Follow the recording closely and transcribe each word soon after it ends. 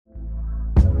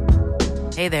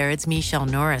Hey there, it's Michelle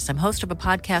Norris. I'm host of a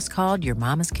podcast called Your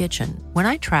Mama's Kitchen. When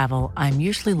I travel, I'm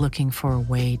usually looking for a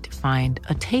way to find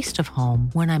a taste of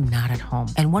home when I'm not at home.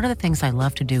 And one of the things I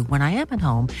love to do when I am at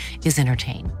home is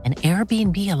entertain. And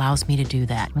Airbnb allows me to do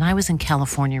that. When I was in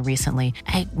California recently,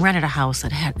 I rented a house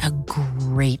that had a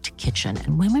great kitchen.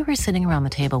 And when we were sitting around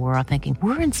the table, we were all thinking,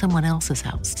 we're in someone else's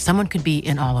house. Someone could be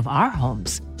in all of our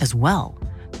homes as well.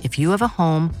 If you have a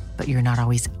home, but you're not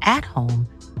always at home,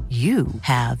 you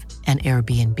have an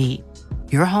Airbnb.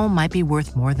 Your home might be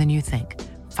worth more than you think.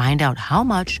 Find out how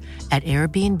much at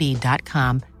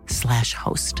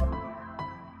airbnb.com/host.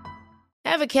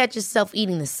 Ever catch yourself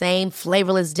eating the same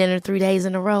flavorless dinner 3 days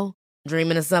in a row?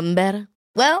 Dreaming of something better?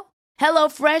 Well,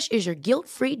 HelloFresh is your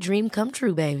guilt-free dream come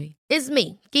true, baby. It's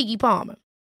me, Keke Palmer.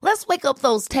 Let's wake up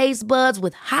those taste buds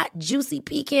with hot, juicy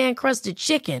pecan-crusted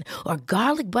chicken or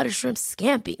garlic butter shrimp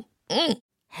scampi.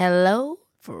 Hello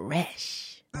Fresh.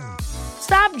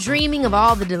 Stop dreaming of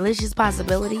all the delicious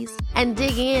possibilities and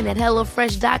dig in at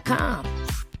HelloFresh.com.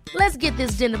 Let's get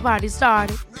this dinner party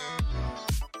started.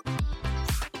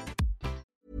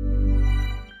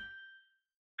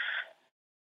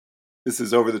 This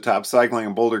is Over the Top Cycling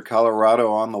in Boulder,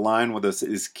 Colorado. On the line with us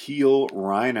is Kiel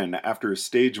Reinen after a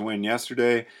stage win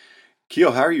yesterday.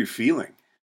 Kiel, how are you feeling?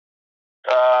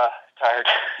 Tired.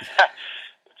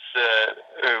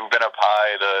 We've been up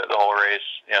high the whole race,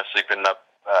 sleeping up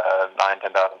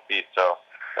 9,000-10,000 feet, so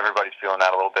everybody's feeling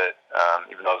that a little bit,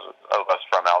 even those of us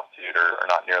from altitude are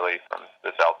not nearly from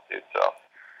this altitude, so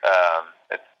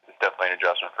it's definitely an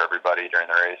adjustment for everybody during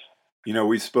the race. You know,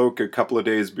 we spoke a couple of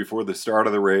days before the start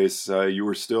of the race. You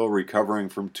were still recovering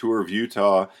from Tour of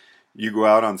Utah. You go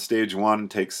out on stage one,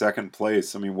 take second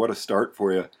place. I mean, what a start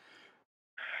for you.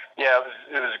 Yeah,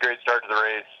 it was a great start to the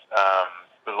race.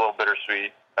 It was a little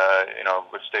bittersweet.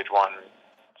 With stage one,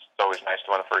 it's always nice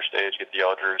to win the first stage, get the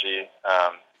yellow jersey.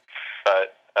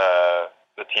 But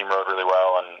the team rode really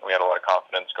well, and we had a lot of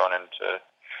confidence going into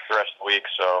the rest of the week.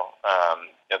 So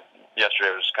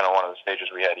yesterday was kind of one of the stages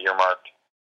we had earmarked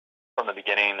from the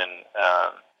beginning, and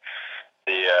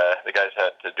the guys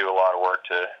had to do a lot of work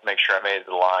to make sure I made it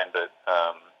to the line. But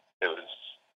it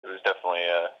was definitely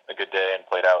a good day and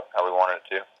played out how we wanted it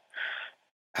to.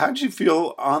 How'd you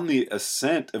feel on the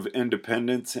ascent of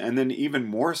Independence, and then even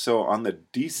more so on the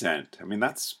descent? I mean,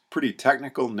 that's pretty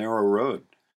technical, narrow road.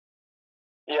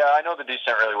 Yeah, I know the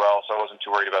descent really well, so I wasn't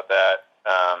too worried about that.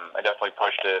 I definitely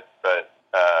pushed it, but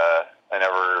I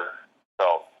never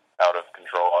felt out of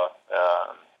control.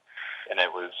 And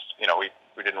it was, we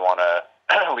didn't want to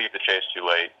leave the chase too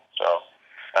late. So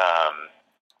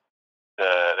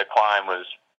the climb was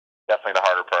definitely the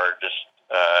harder part, just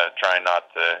trying not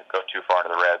to go too far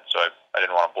into the red, so I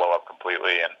didn't want to blow up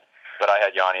completely. But I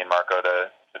had Yanni and Marco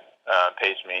to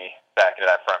pace me back into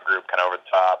that front group, kind of over the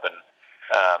top, and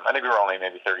I think we were only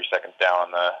maybe 30 seconds down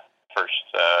on the first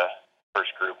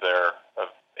group there of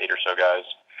 8 or so guys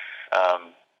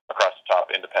across the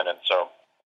top, independent. So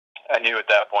I knew at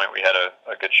that point we had a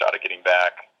good shot at getting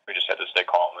back. We just had to stay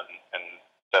calm and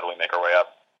steadily make our way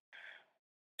up.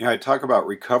 Yeah, I talk about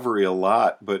recovery a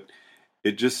lot, but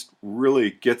it just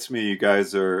really gets me. You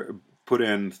guys are put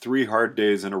in 3 hard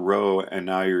days in a row, and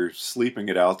now you're sleeping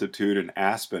at altitude in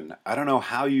Aspen. I don't know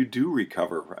how you do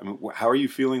recover. I mean, how are you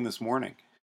feeling this morning?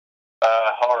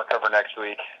 I'll recover next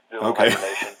week. Do a little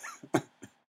hibernation.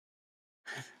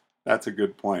 That's a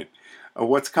good point.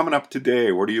 What's coming up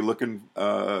today? What are you looking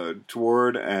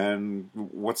toward, and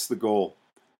what's the goal?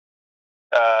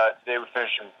 Today we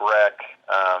finished in Breck.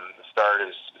 The start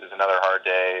is another hard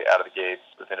day out of the gates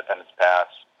with Independence Pass.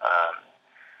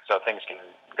 So things can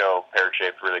go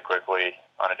pear-shaped really quickly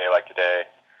on a day like today.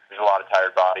 There's a lot of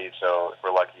tired bodies, so if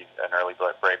we're lucky, an early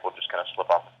break will just kind of slip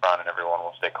off the front and everyone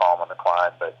will stay calm on the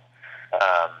climb. But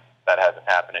that hasn't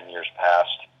happened in years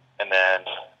past. And then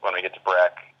when we get to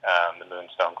Breck, the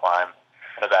Moonstone climb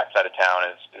on the backside of town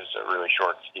is a really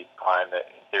short, steep climb that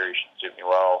in theory should suit me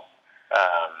well.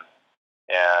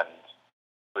 And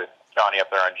with Johnny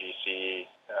up there on GC,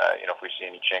 if we see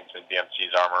any chinks in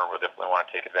BMC's armor, we'll definitely want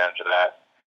to take advantage of that.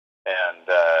 And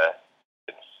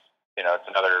it's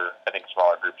another, I think,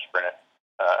 smaller group sprint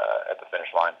at the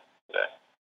finish line today.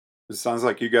 It sounds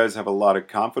like you guys have a lot of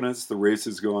confidence. The race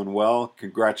is going well.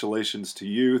 Congratulations to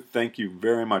you. Thank you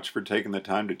very much for taking the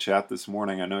time to chat this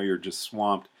morning. I know you're just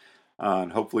swamped,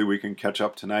 and hopefully we can catch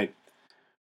up tonight.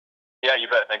 Yeah, you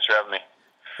bet. Thanks for having me.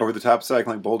 Over the Top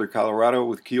Cycling, Boulder, Colorado,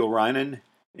 with Kiel Reinen.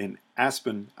 In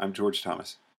Aspen, I'm George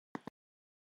Thomas.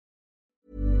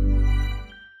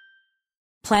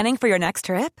 Planning for your next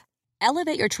trip?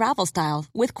 Elevate your travel style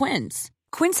with Quince.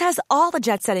 Quince has all the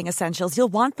jet-setting essentials you'll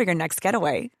want for your next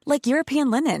getaway, like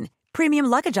European linen, premium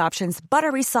luggage options,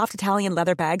 buttery soft Italian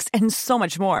leather bags, and so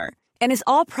much more. And is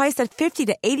all priced at 50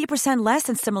 to 80% less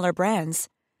than similar brands.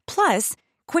 Plus,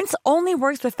 Quince only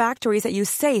works with factories that use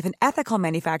safe and ethical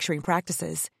manufacturing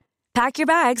practices. Pack your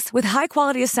bags with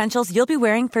high-quality essentials you'll be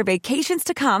wearing for vacations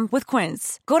to come with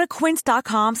Quince. Go to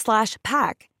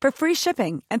quince.com/pack for free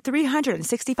shipping and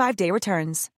 365-day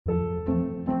returns.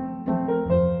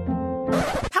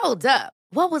 Hold up.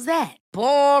 What was that?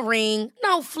 Boring.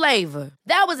 No flavor.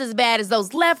 That was as bad as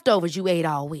those leftovers you ate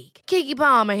all week. Keke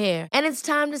Palmer here, and it's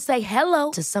time to say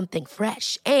hello to something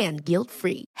fresh and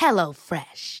guilt-free. Hello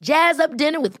Fresh. Jazz up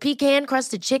dinner with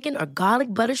pecan-crusted chicken or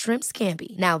garlic butter shrimp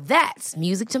scampi. Now that's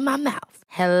music to my mouth.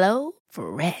 Hello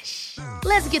Fresh.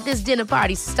 Let's get this dinner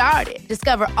party started.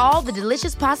 Discover all the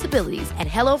delicious possibilities at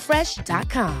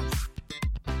HelloFresh.com.